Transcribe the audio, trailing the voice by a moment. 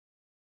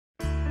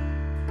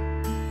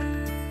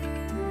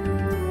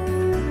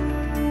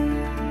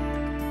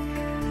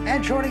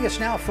And joining us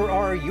now for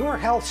our Your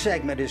Health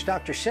segment is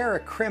Dr.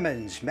 Sarah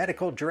Crimmins,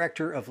 Medical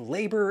Director of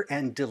Labor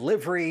and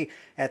Delivery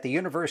at the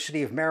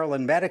University of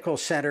Maryland Medical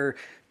Center.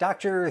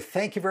 Doctor,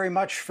 thank you very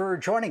much for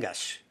joining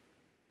us.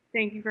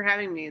 Thank you for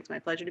having me. It's my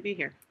pleasure to be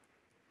here.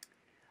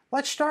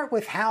 Let's start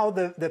with how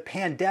the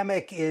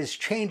pandemic is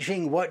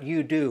changing what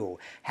you do,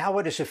 how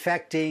it is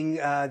affecting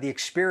the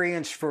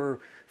experience for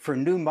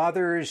new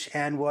mothers,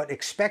 and what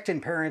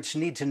expectant parents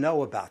need to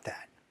know about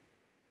that.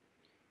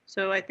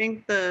 So I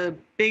think the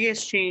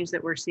biggest change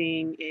that we're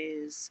seeing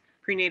is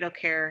prenatal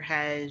care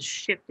has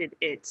shifted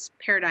its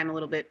paradigm a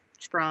little bit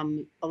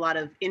from a lot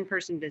of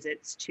in-person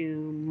visits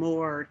to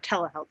more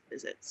telehealth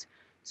visits.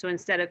 So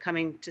instead of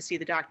coming to see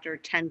the doctor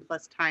 10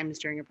 plus times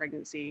during a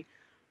pregnancy,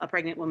 a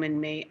pregnant woman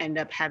may end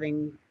up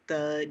having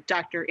the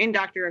doctor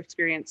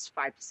experience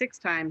 5 to 6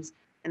 times,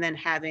 and then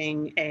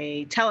having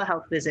a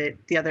telehealth visit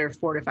the other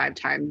 4 to 5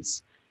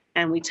 times.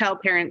 And we tell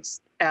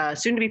parents,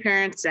 soon-to-be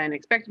parents and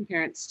expectant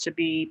parents, to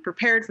be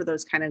prepared for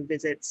those kind of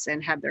visits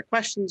and have their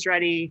questions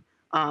ready,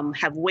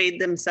 have weighed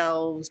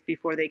themselves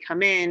before they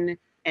come in,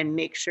 and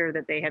make sure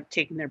that they have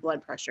taken their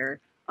blood pressure,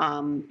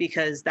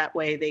 because that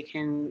way they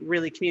can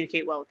really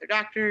communicate well with their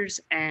doctors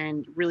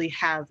and really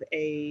have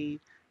a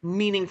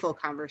meaningful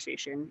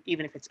conversation,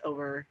 even if it's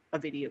over a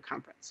video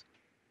conference.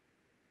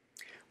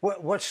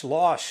 What's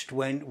lost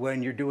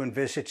when you're doing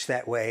visits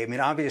that way? I mean,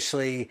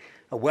 obviously,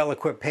 a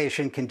well-equipped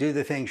patient can do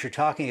the things you're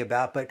talking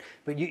about, but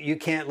you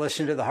can't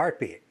listen to the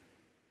heartbeat.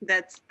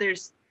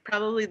 There's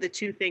probably the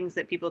two things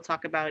that people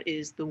talk about.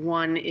 Is the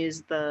one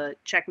is the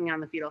checking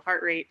on the fetal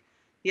heart rate.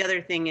 The other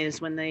thing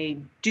is when they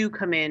do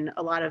come in,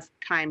 a lot of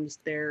times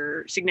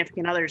their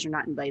significant others are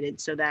not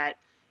invited, so that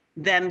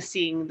them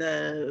seeing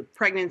the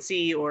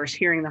pregnancy or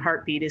hearing the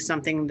heartbeat is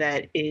something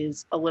that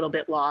is a little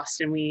bit lost.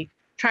 And we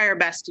try our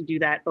best to do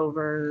that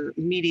over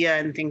media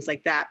and things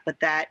like that. But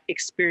that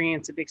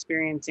experience of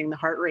experiencing the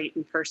heart rate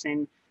in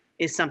person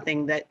is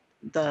something that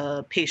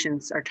the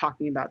patients are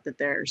talking about that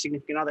their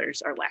significant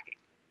others are lacking.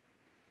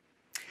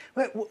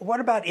 What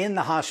about in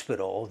the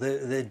hospital,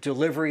 the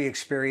delivery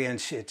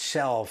experience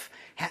itself?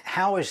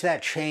 How has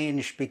that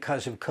changed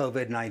because of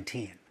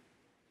COVID-19?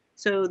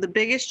 So the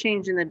biggest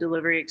change in the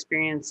delivery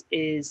experience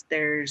is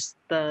there's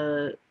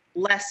the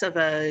less of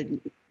a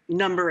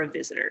number of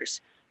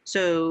visitors.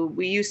 So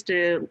we used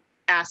to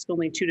ask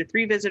only 2 to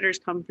 3 visitors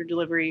come for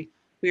delivery.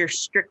 We are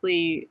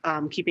strictly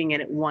keeping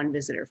it at 1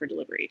 visitor for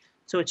delivery.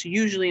 So it's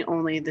usually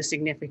only the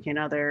significant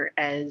other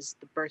as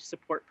the birth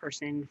support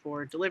person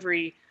for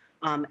delivery,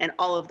 and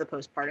all of the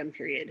postpartum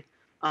period.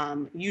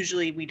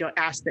 Usually we don't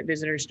ask that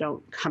visitors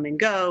don't come and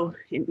go.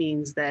 It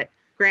means that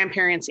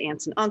grandparents,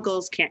 aunts, and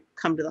uncles can't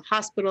come to the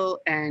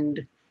hospital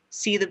and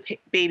see the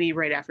baby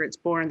right after it's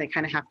born. They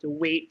kind of have to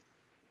wait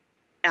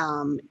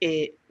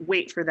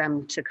for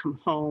them to come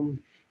home.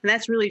 And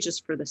that's really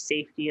just for the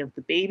safety of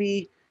the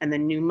baby and the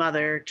new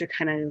mother, to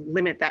kind of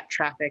limit that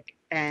traffic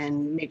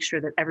and make sure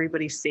that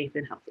everybody's safe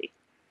and healthy.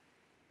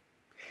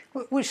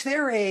 Was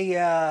there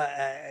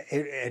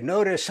a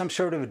notice, some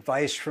sort of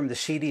advice from the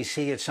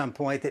CDC at some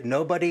point that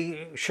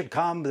nobody should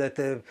come, that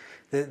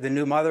the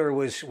new mother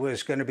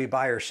was going to be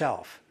by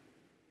herself?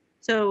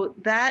 So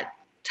that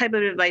type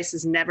of advice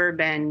has never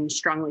been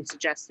strongly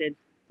suggested.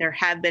 There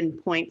have been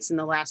points in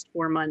the last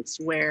 4 months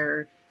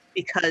where,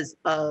 because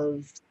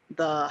of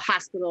the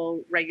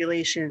hospital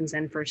regulations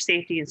and for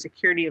safety and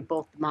security of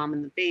both the mom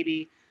and the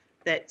baby,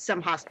 that some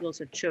hospitals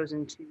have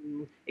chosen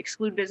to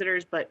exclude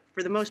visitors. But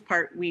for the most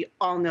part, we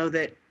all know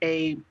that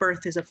a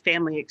birth is a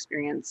family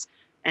experience,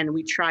 and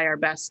we try our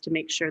best to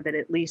make sure that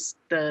at least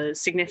the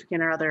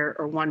significant other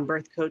or one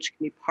birth coach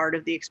can be part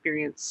of the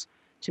experience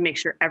to make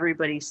sure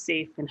everybody's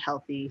safe and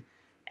healthy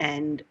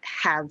and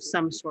have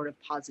some sort of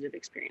positive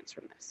experience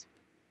from this.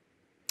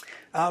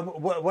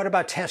 What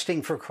about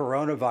testing for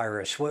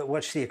coronavirus?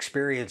 What's the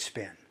experience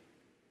been?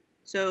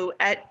 So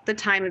at the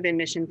time of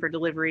admission for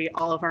delivery,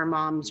 all of our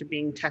moms are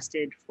being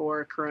tested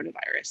for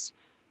coronavirus.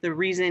 The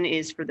reason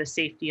is for the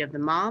safety of the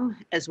mom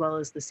as well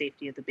as the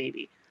safety of the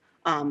baby.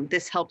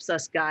 This helps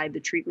us guide the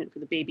treatment for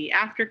the baby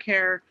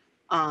aftercare,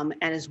 and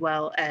as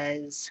well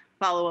as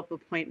follow-up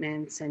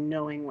appointments and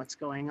knowing what's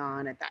going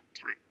on at that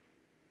time.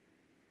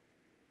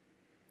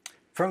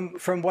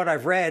 From what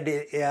I've read,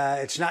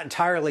 it's not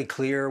entirely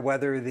clear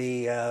whether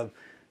the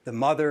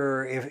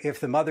mother, if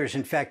the mother's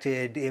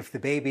infected, if the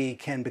baby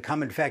can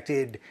become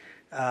infected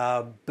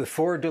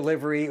before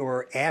delivery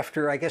or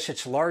after. I guess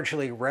it's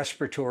largely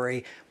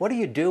respiratory. What do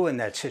you do in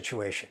that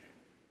situation?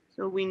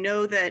 So we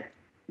know that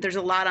there's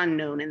a lot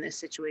unknown in this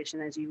situation,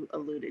 as you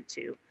alluded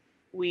to.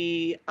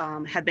 We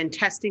have been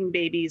testing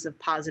babies of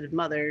positive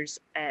mothers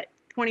at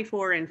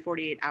 24 and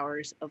 48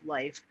 hours of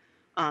life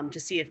to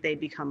see if they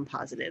become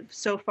positive.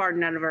 So far,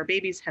 none of our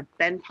babies have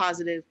been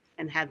positive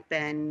and have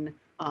been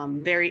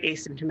very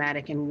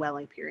asymptomatic and well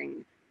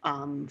appearing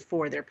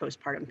for their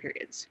postpartum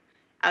periods.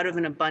 Out of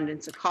an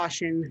abundance of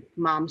caution,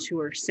 moms who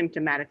are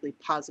symptomatically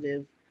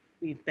positive,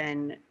 we've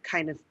been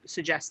kind of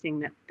suggesting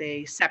that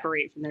they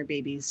separate from their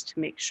babies to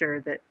make sure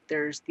that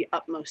there's the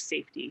utmost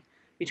safety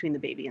between the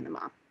baby and the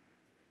mom.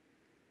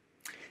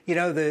 You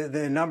know,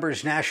 the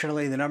numbers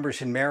nationally, the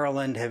numbers in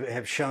Maryland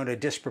have shown a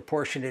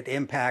disproportionate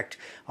impact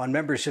on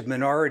members of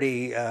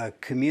minority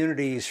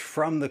communities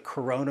from the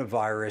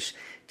coronavirus.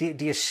 Do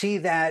you see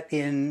that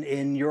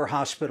in your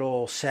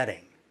hospital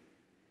setting?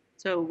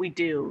 So we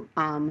do.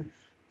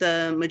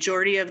 The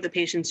majority of the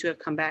patients who have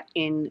come back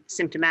in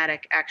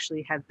symptomatic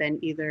actually have been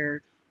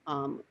either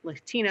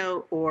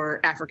Latino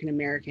or African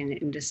American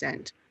in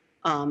descent,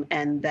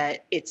 and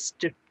that it's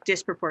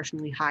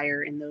disproportionately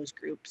higher in those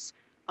groups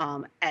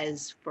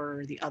as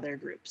for the other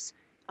groups.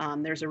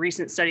 There's a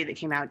recent study that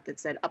came out that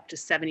said up to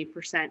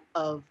 70%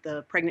 of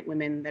the pregnant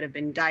women that have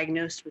been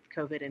diagnosed with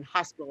COVID and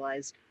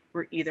hospitalized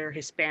were either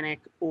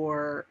Hispanic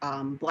or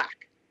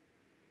Black.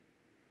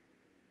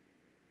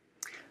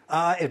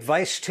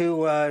 Advice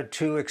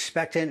to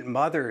expectant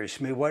mothers.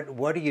 I mean,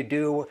 what do you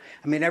do?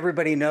 I mean,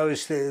 everybody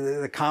knows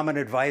the common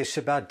advice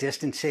about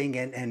distancing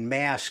and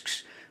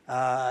masks.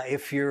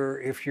 If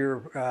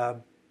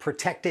you're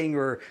protecting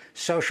or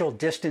social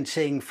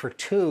distancing for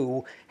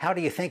two, how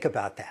do you think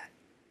about that?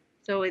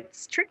 So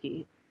it's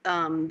tricky.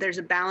 There's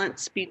a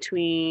balance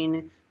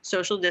between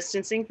social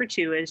distancing for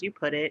two, as you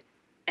put it,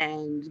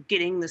 and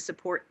getting the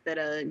support that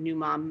a new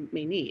mom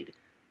may need.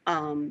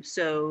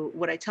 So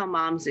what I tell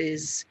moms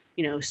is,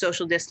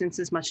 social distance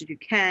as much as you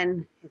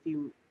can. If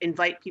you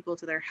invite people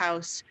to their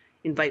house,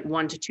 invite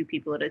 1 to 2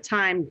 people at a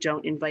time.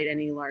 Don't invite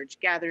any large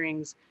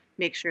gatherings.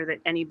 Make sure that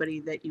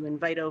anybody that you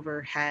invite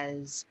over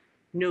has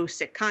no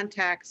sick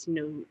contacts,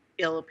 no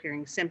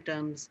ill-appearing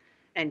symptoms,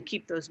 and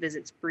keep those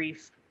visits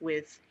brief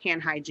with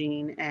hand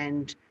hygiene.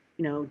 And,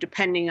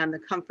 depending on the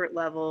comfort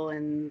level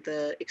and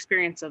the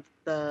experience of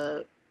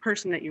the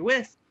person that you're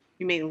with,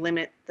 you may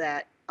limit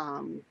that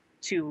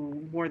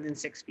to more than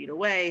 6 feet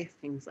away,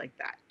 things like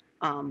that.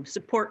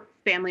 Support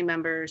family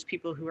members,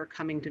 people who are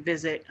coming to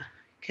visit,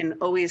 can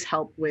always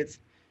help with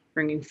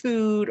bringing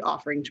food,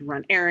 offering to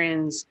run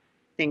errands,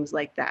 things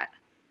like that.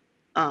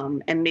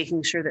 And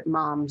making sure that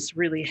moms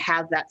really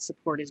have that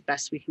support as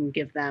best we can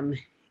give them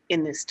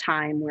in this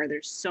time where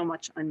there's so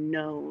much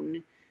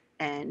unknown,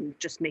 and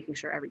just making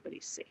sure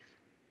everybody's safe.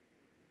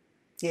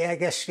 Yeah, I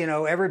guess,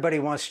 everybody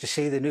wants to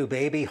see the new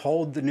baby,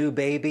 hold the new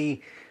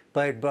baby.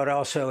 But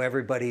also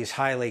everybody's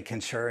highly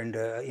concerned,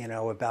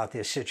 about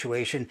this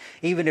situation.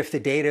 Even if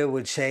the data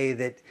would say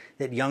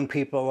that young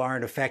people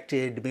aren't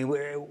affected, I mean,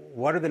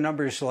 what are the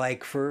numbers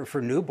like for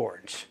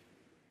newborns?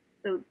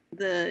 So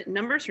the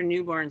numbers for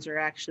newborns are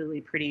actually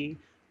pretty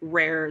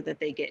rare that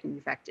they get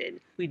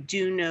infected. We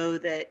do know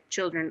that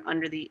children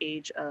under the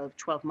age of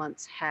 12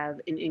 months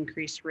have an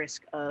increased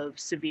risk of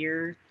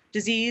severe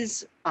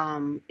disease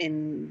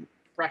in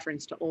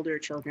reference to older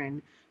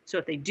children. So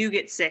if they do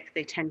get sick,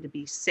 they tend to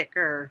be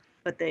sicker,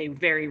 but they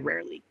very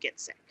rarely get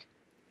sick.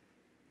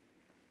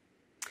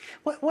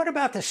 What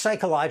about the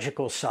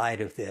psychological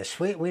side of this?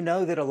 We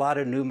know that a lot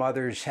of new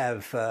mothers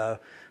have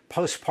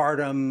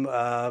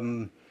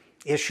postpartum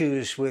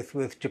issues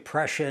with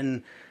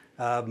depression,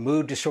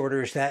 mood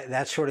disorders,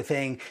 that sort of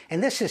thing.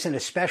 And this is an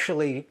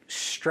especially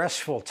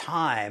stressful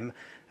time.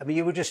 I mean,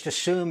 you would just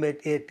assume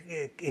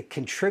it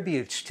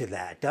contributes to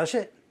that, does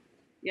it?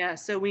 Yeah,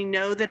 so we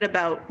know that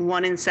about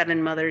 1 in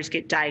 7 mothers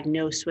get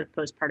diagnosed with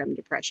postpartum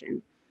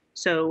depression.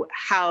 So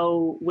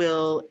how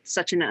will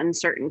such an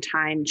uncertain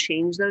time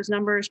change those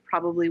numbers?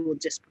 Probably will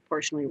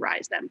disproportionately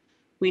rise them.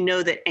 We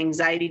know that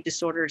anxiety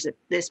disorders at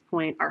this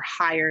point are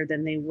higher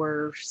than they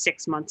were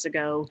 6 months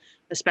ago,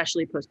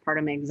 especially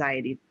postpartum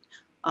anxiety.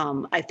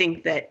 I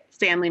think that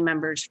family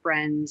members,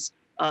 friends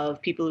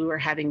of people who are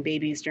having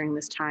babies during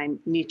this time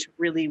need to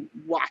really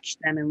watch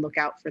them and look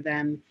out for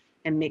them,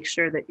 and make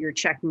sure that you're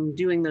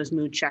doing those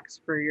mood checks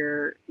for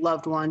your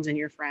loved ones and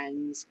your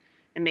friends,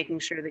 and making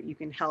sure that you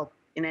can help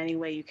in any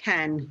way you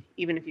can,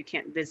 even if you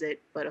can't visit,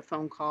 but a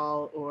phone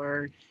call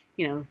or,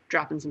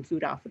 dropping some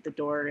food off at the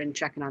door and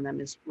checking on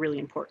them is really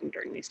important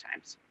during these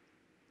times.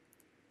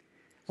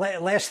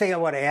 Last thing I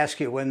want to ask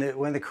you, when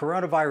the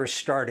coronavirus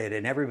started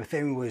and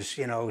everything was,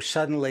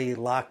 suddenly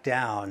locked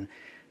down,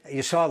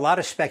 you saw a lot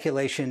of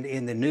speculation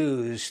in the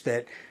news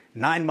that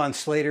 9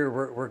 months later,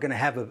 we're going to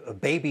have a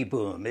baby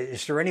boom.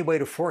 Is there any way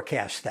to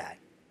forecast that?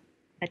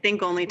 I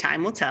think only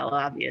time will tell,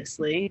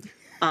 obviously.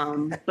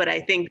 But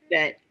I think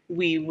that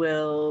we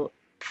will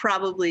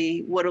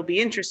probably, what'll be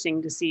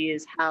interesting to see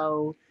is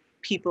how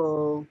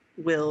people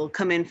will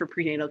come in for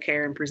prenatal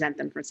care and present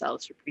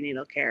themselves for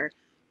prenatal care.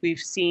 We've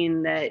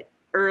seen that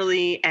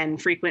early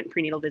and frequent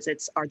prenatal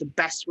visits are the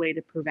best way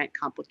to prevent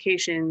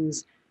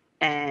complications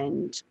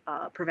and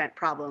prevent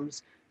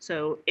problems.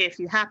 So if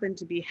you happen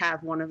to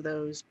have one of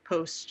those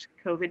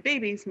post-COVID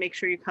babies, make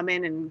sure you come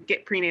in and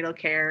get prenatal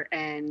care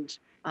and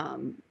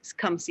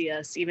come see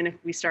us, even if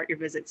we start your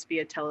visits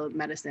via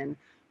telemedicine.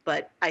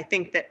 But I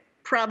think that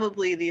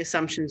probably the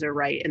assumptions are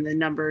right, and the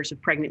numbers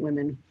of pregnant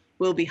women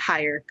will be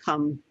higher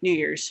come New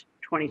Year's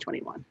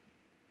 2021.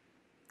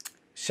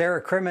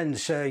 Sarah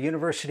Crimmins,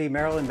 University of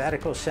Maryland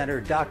Medical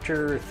Center.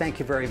 Doctor, thank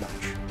you very much.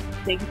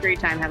 Thank you for your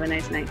time. Have a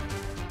nice night.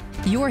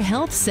 Your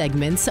health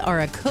segments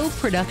are a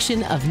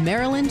co-production of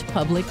Maryland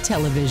Public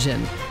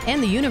Television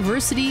and the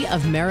University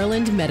of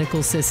Maryland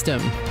Medical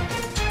System.